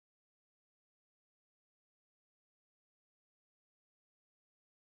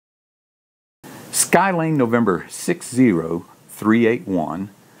Skylane November 60381,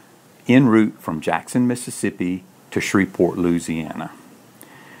 en route from Jackson, Mississippi to Shreveport, Louisiana.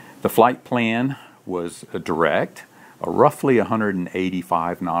 The flight plan was a direct, roughly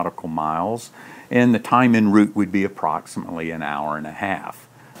 185 nautical miles, and the time en route would be approximately an hour and a half.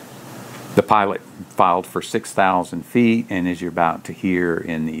 The pilot filed for 6,000 feet, and as you're about to hear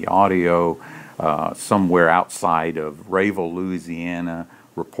in the audio, somewhere outside of Rayville, Louisiana,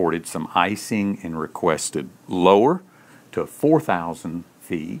 reported some icing and requested lower to 4,000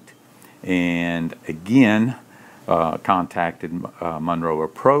 feet, and again contacted Monroe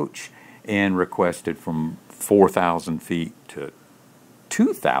Approach and requested from 4,000 feet to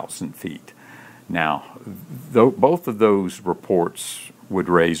 2,000 feet. Now, both of those reports would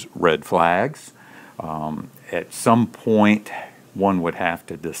raise red flags. At some point, one would have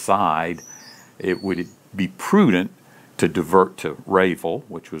to decide it would be prudent to divert to Rayville,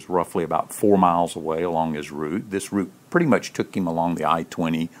 which was roughly about 4 miles away along his route. This route pretty much took him along the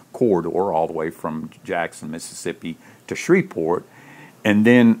I-20 corridor all the way from Jackson, Mississippi to Shreveport. And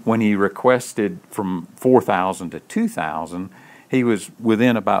then when he requested from 4,000 to 2,000, he was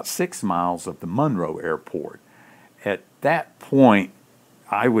within about 6 miles of the Monroe Airport. At that point,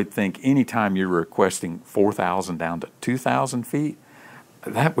 I would think anytime you're requesting 4,000 down to 2,000 feet,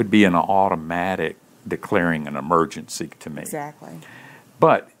 that would be an automatic declaring an emergency to me. Exactly.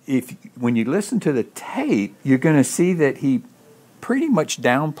 But when you listen to the tape, you're going to see that he pretty much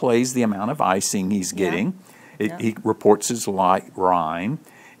downplays the amount of icing he's getting. Yeah. He reports his light rime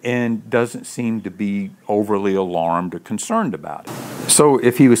and doesn't seem to be overly alarmed or concerned about it. So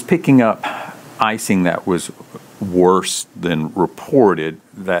if he was picking up icing that was worse than reported,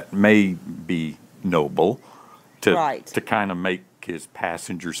 that may be noble to kind of make his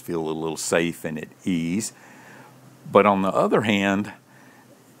passengers feel a little safe and at ease. But on the other hand,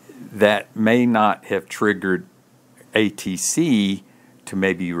 that may not have triggered ATC to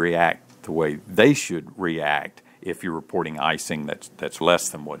maybe react the way they should react if you're reporting icing that's less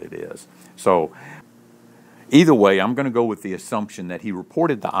than what it is. So either way, I'm going to go with the assumption that he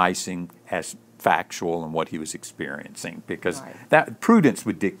reported the icing as factual and what he was experiencing, because that prudence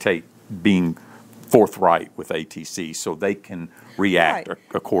would dictate being forthright with ATC so they can react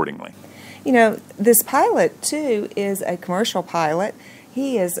accordingly. You know, this pilot, too, is a commercial pilot.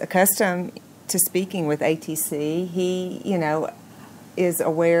 He is accustomed to speaking with ATC. He, you know, is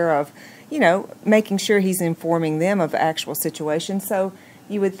aware of, you know, making sure he's informing them of actual situations. So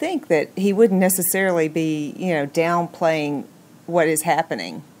you would think that he wouldn't necessarily be, you know, downplaying what is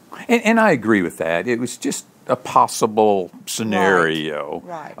happening. And I agree with that. It was just a possible scenario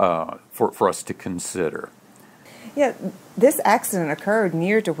for us to consider. Yeah, this accident occurred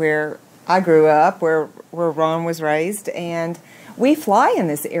near to where I grew up, where Ron was raised, and we fly in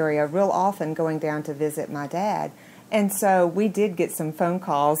this area real often going down to visit my dad. And so we did get some phone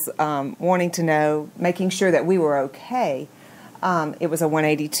calls wanting to know, making sure that we were okay. It was a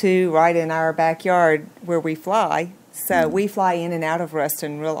 182 right in our backyard where we fly. So we fly in and out of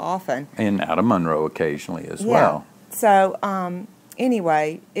Ruston real often. And out of Monroe occasionally as well. So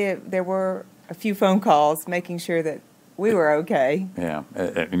anyway, there were a few phone calls making sure that we were okay. Yeah,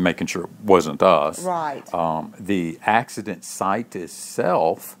 making sure it wasn't us. Right. The accident site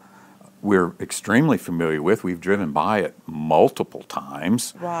itself, we're extremely familiar with. We've driven by it multiple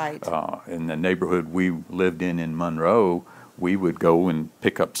times. Right. In the neighborhood we lived in Monroe, we would go and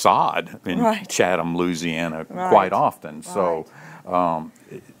pick up sod in Chatham, Louisiana quite often. So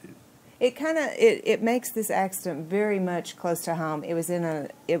it makes this accident very much close to home. It was in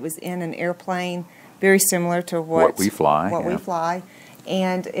an airplane very similar to what we fly. We fly,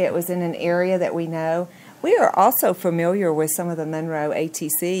 and it was in an area that we know. We are also familiar with some of the Monroe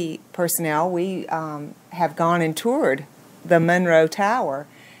ATC personnel. We have gone and toured the Monroe Tower,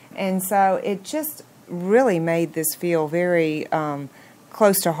 and so it just really made this feel very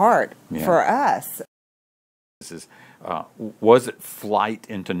close to heart for us. Was it flight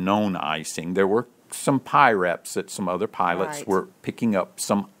into known icing? There were some PIREPs that some other pilots were picking up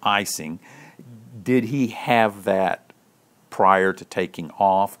some icing. Did he have that prior to taking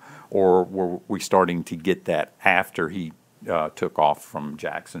off, or were we starting to get that after he took off from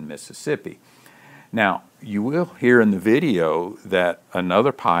Jackson, Mississippi? Now, you will hear in the video that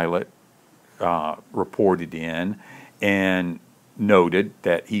another pilot reported in and noted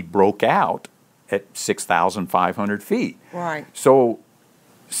that he broke out at 6,500 feet. Right. So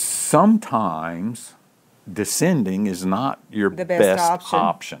sometimes descending is not your best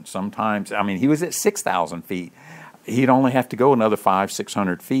option. Sometimes, I mean, he was at 6,000 feet. He'd only have to go another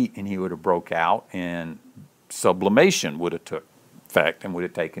 500-600 feet and he would have broke out, and sublimation would have took effect and would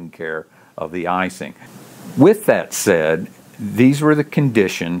have taken care of the icing. With that said, these were the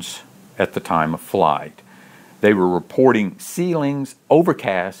conditions at the time of flight. They were reporting ceilings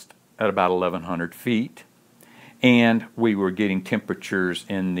overcast at about 1,100 feet, and we were getting temperatures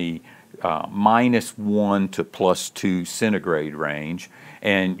in the -1 to +2 centigrade range.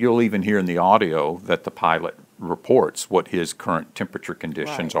 And you'll even hear in the audio that the pilot reports what his current temperature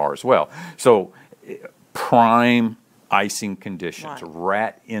conditions are as well. So prime icing conditions,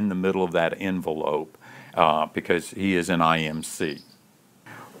 right in the middle of that envelope, because he is an IMC.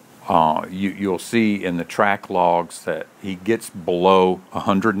 You'll see in the track logs that he gets below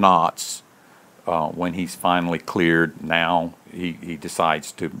 100 knots when he's finally cleared. Now he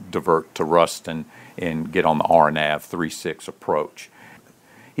decides to divert to Ruston and get on the RNAV 3-6 approach.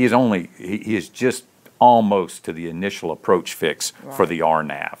 He is just almost to the initial approach fix for the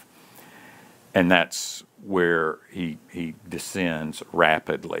RNAV. And that's where he descends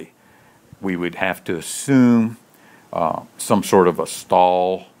rapidly. We would have to assume some sort of a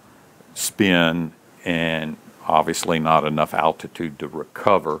stall spin and obviously not enough altitude to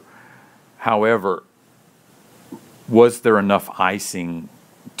recover. However, was there enough icing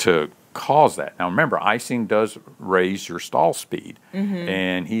to cause that? Now remember, icing does raise your stall speed,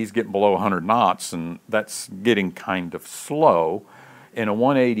 and he's getting below 100 knots, and that's getting kind of slow. In a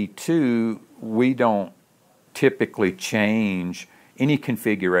 182, we don't typically change any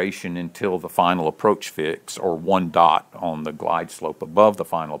configuration until the final approach fix, or one dot on the glide slope above the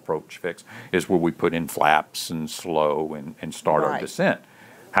final approach fix is where we put in flaps and slow and start our descent.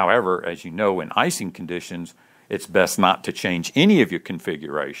 However, as you know, in icing conditions, it's best not to change any of your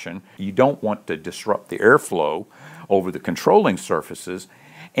configuration. You don't want to disrupt the airflow over the controlling surfaces,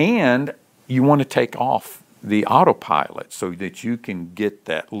 and you want to take off the autopilot so that you can get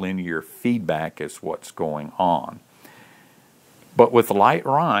that linear feedback as what's going on. But with light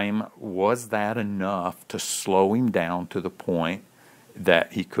rime, was that enough to slow him down to the point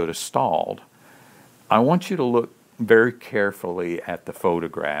that he could have stalled? I want you to look very carefully at the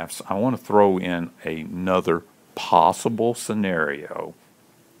photographs. I want to throw in another possible scenario.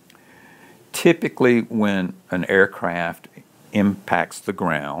 Typically, when an aircraft impacts the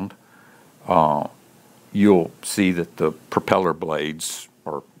ground, you'll see that the propeller blades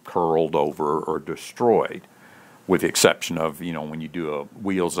are curled over or destroyed, with the exception of, when you do a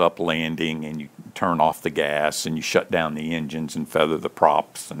wheels up landing and you turn off the gas and you shut down the engines and feather the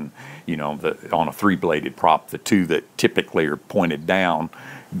props, and on a 3-bladed prop, the two that typically are pointed down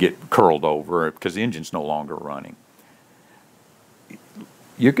get curled over because the engine's no longer running.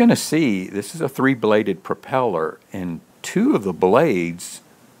 You're going to see this is a 3-bladed propeller, and 2 of the blades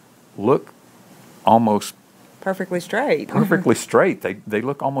look almost perfectly straight. Perfectly straight. They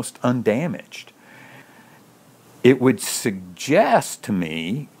look almost undamaged. It would suggest to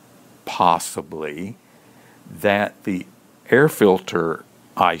me, possibly, that the air filter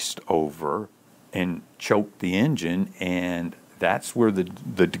iced over and choked the engine, and that's where the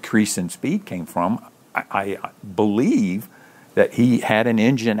decrease in speed came from. I believe that he had an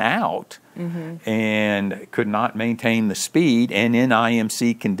engine out and could not maintain the speed, and in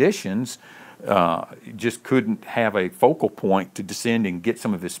IMC conditions, just couldn't have a focal point to descend and get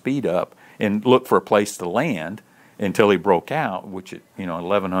some of his speed up and look for a place to land until he broke out, which at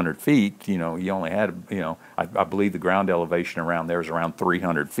 1,100 feet, you only had, I believe the ground elevation around there is around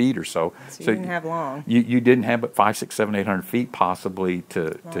 300 feet or so. So you didn't have long. You didn't have but 500, 600, 700, 800 feet possibly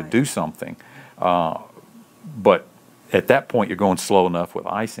to do something. But at that point, you're going slow enough with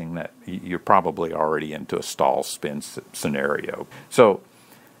icing that you're probably already into a stall spin scenario. So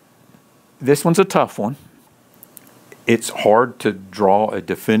this one's a tough one. It's hard to draw a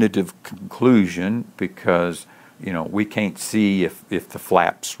definitive conclusion because we can't see if the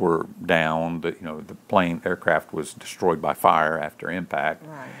flaps were down, the aircraft was destroyed by fire after impact,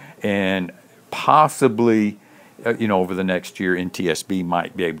 and possibly over the next year NTSB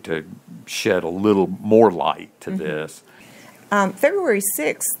might be able to shed a little more light to this. February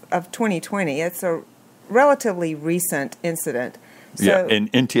 6th of 2020, it's a relatively recent incident. So, yeah, in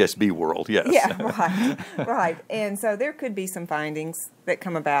NTSB world, yes. Yeah, right. And so there could be some findings that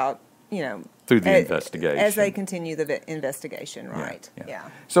come about, through the investigation. As they continue the investigation, right? Yeah.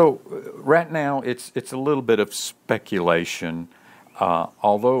 So right now it's a little bit of speculation,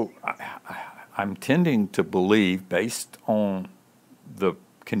 although I'm tending to believe, based on the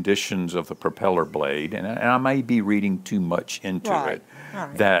conditions of the propeller blade, and I may be reading too much into it,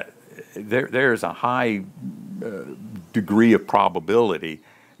 that there's a high degree of probability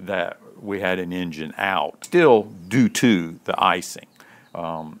that we had an engine out, still due to the icing.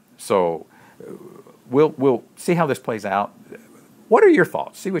 So we'll see how this plays out. what are your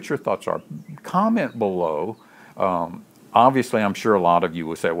thoughts? See what your thoughts are. Comment below. Obviously, I'm sure a lot of you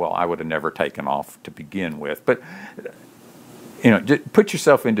will say, well, I would have never taken off to begin with. But, you know, just put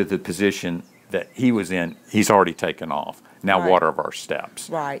yourself into the position that he was in. He's already taken off. Now, Right. what are our steps?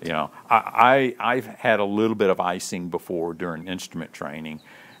 Right. You know, I've had a little bit of icing before during instrument training.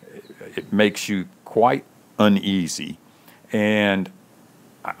 It makes you quite uneasy. And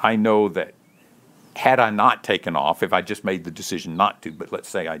I know that had I not taken off, if I just made the decision not to, but let's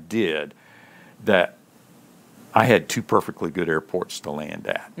say I did, that I had two perfectly good airports to land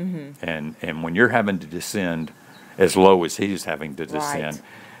at. Mm-hmm. And when you're having to descend as low as he's having to descend,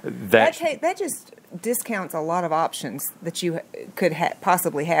 that just discounts a lot of options that you could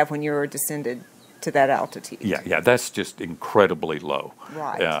possibly have when you're descended to that altitude. Yeah, that's just incredibly low.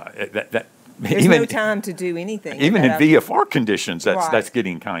 Right. There's no time to do anything. Even in VFR conditions, that's Right.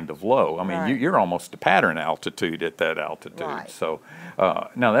 getting kind of low. I mean, Right. you're almost to pattern altitude at that altitude. Right. So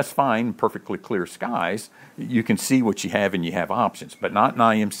now that's fine, perfectly clear skies. You can see what you have and you have options, but not in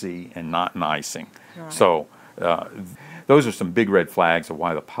IMC and not in icing. Right. So those are some big red flags of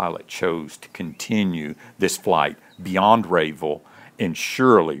why the pilot chose to continue this flight beyond Rayville and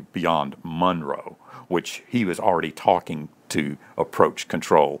surely beyond Monroe, which he was already talking to approach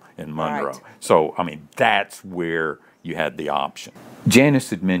control in Monroe. Right. So, I mean, that's where you had the option.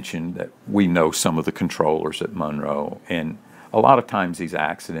 Janice had mentioned that we know some of the controllers at Monroe, and a lot of times these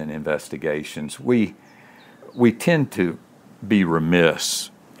accident investigations, we tend to be remiss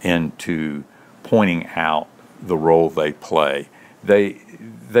into pointing out the role they play.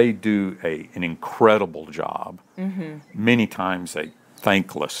 They do an incredible job, many times a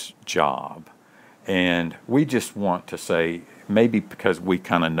thankless job. And we just want to say, maybe because we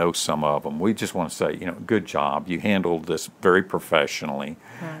kind of know some of them, we just want to say, you know, good job. You handled this very professionally.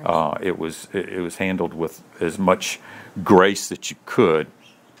 Right. It was handled with as much grace that you could.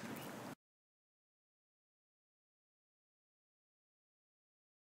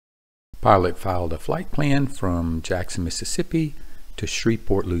 Pilot filed a flight plan from Jackson, Mississippi to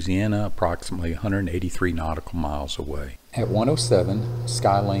Shreveport, Louisiana, approximately 183 nautical miles away. At 1:07,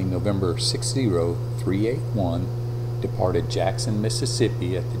 Skylane November 60381 departed Jackson,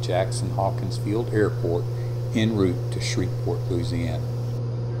 Mississippi at the Jackson-Hawkins Field Airport en route to Shreveport, Louisiana.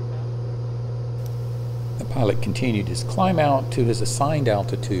 The pilot continued his climb out to his assigned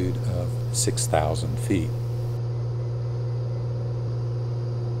altitude of 6,000 feet.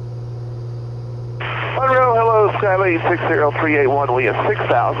 Monroe, hello, Skylane 60381, we have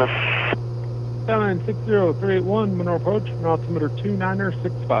 6,000. Skylane 60381, Monroe approach, altimeter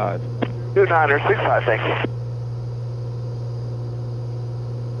 2965. 2965, thank you.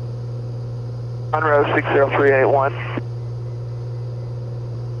 Monroe 60381.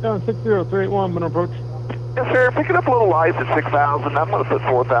 Skylane 60381, Monroe approach. Yes, sir, picking up a little light at 6,000. I'm going to put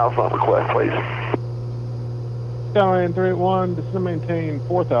 4,000 on request, please. Skylane 381, descend and maintain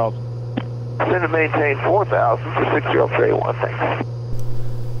 4,000. Descend and maintain 4,000 for 60381, thanks.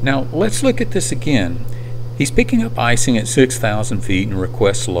 Now, let's look at this again. He's picking up icing at 6,000 feet and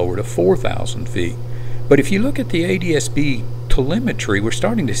requests lower to 4,000 feet. But if you look at the ADS-B telemetry, we're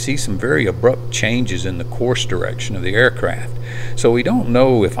starting to see some very abrupt changes in the course direction of the aircraft. So we don't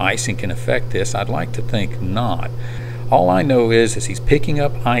know if icing can affect this. I'd like to think not. All I know is he's picking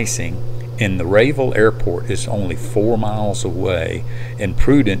up icing, and the Rayville Airport is only 4 miles away, and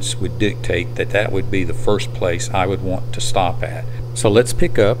prudence would dictate that that would be the first place I would want to stop at. So let's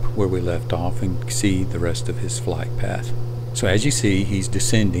pick up where we left off and see the rest of his flight path. So as you see, he's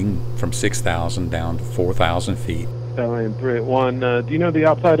descending from 6,000 down to 4,000 feet. Skylane 381, do you know the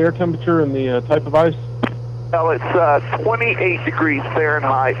outside air temperature and the type of ice? Well, it's 28 degrees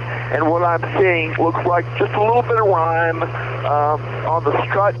Fahrenheit, and what I'm seeing looks like just a little bit of rime on the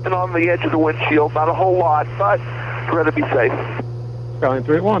strut and on the edge of the windshield. Not a whole lot, but I'd rather be safe. Skylane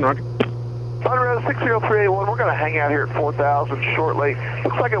 381, roger. Monroe 60381, we're going to hang out here at 4,000 shortly.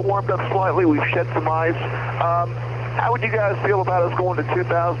 Looks like it warmed up slightly. We've shed some ice. How would you guys feel about us going to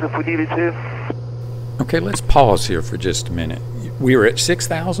 2,000 if we needed to? Okay, let's pause here for just a minute. We were at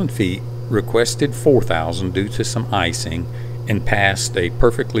 6,000 feet, requested 4,000 due to some icing, and passed a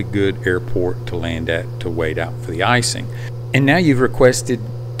perfectly good airport to land at to wait out for the icing. And now you've requested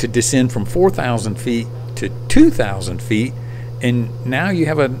to descend from 4,000 feet to 2,000 feet, and now you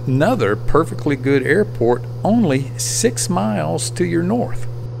have another perfectly good airport only 6 miles to your north.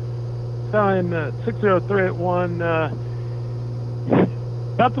 Skylane 60381,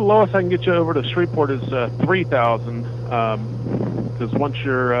 about the lowest I can get you over to Shreveport is 3,000, because once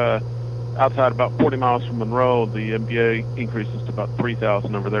you're outside about 40 miles from Monroe, the MBA increases to about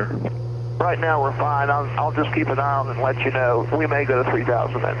 3,000 over there. Right now we're fine. I'll just keep an eye on it and let you know. We may go to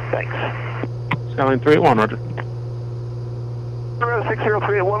 3,000 then. Thanks. Skyline 381, roger.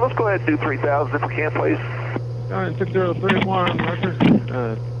 60381, let's go ahead and do 3,000 if we can, please. Skyline 60381, roger.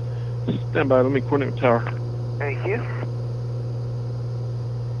 Stand by, let me coordinate with tower. Thank you.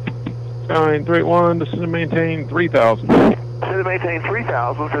 Skyline 381, descend and maintain 3,000. Descend and maintain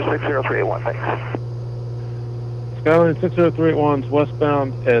 3,000 for 60381, thanks. Skyline 60381's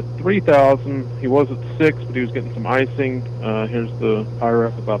westbound at 3,000. He was at 6, but he was getting some icing. Here's the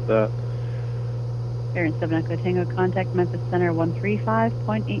IRF about that. Aaron 7 Echo Tango, contact Memphis Center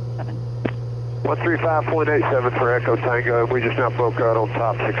 135.87. 135.87 for Echo Tango. We just now broke out on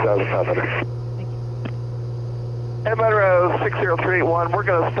top 6,500. Hey, Monroe 60381, we're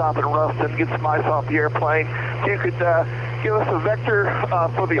going to stop in Ruston, get some ice off the airplane. If you could give us a vector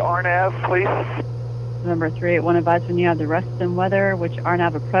for the RNAV, please. November 381, advise when you have the Ruston weather, which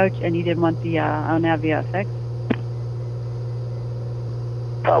RNAV approach, and you didn't want the ONAV VFX.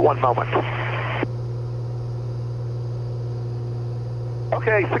 1 moment.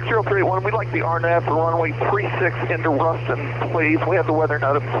 Okay, 60381, we'd like the RNAV for runway 36 into Ruston, please. We have the weather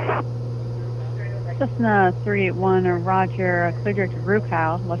notice. Cessna 381, roger, clear direct to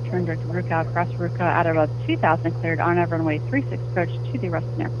Rukow, left turn direct to Rukow, cross Rukow, out of 2,000, cleared RNAV runway 36, approach to the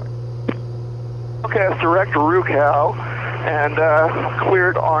Ruston Airport. Okay, that's direct to Rukow, and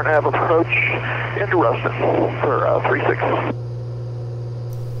cleared RNAV approach into Ruston for 36.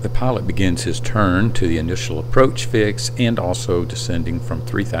 The pilot begins his turn to the initial approach fix and also descending from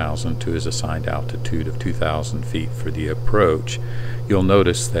 3,000 to his assigned altitude of 2,000 feet for the approach. You'll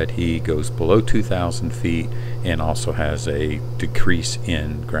notice that he goes below 2,000 feet and also has a decrease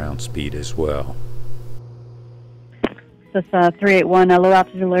in ground speed as well. Cessna 381, low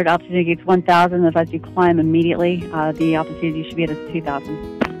altitude alert, altitude gauge 1,000, advise you climb immediately. The altitude you should be at is 2,000.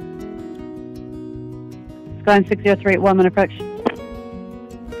 Skyline 60381, on approach.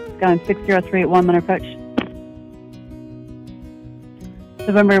 Skyline 60381, on approach.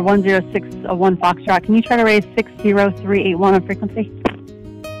 November 10601 Foxtrot, can you try to raise 60381 on frequency?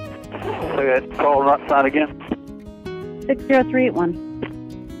 Say that, call not sign again. 60381.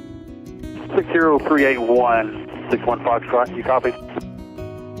 60381, 61 Foxtrot, you copy?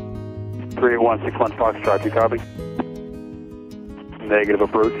 381, 61 Foxtrot, you copy? Negative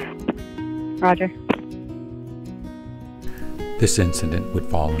approach. Roger. This incident would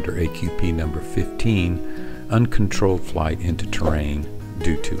fall under AQP number 15, uncontrolled flight into terrain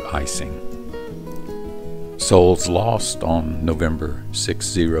due to icing. Souls lost on November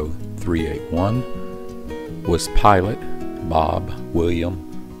 60381 was pilot Bob William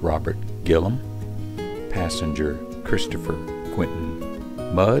Robert Gilliam, passenger Christopher Quentin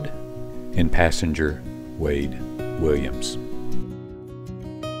Mudd, and passenger Wade Williams.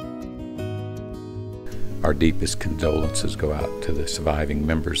 Our deepest condolences go out to the surviving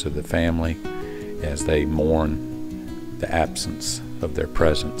members of the family as they mourn the absence of their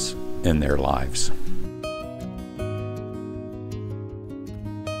presence in their lives.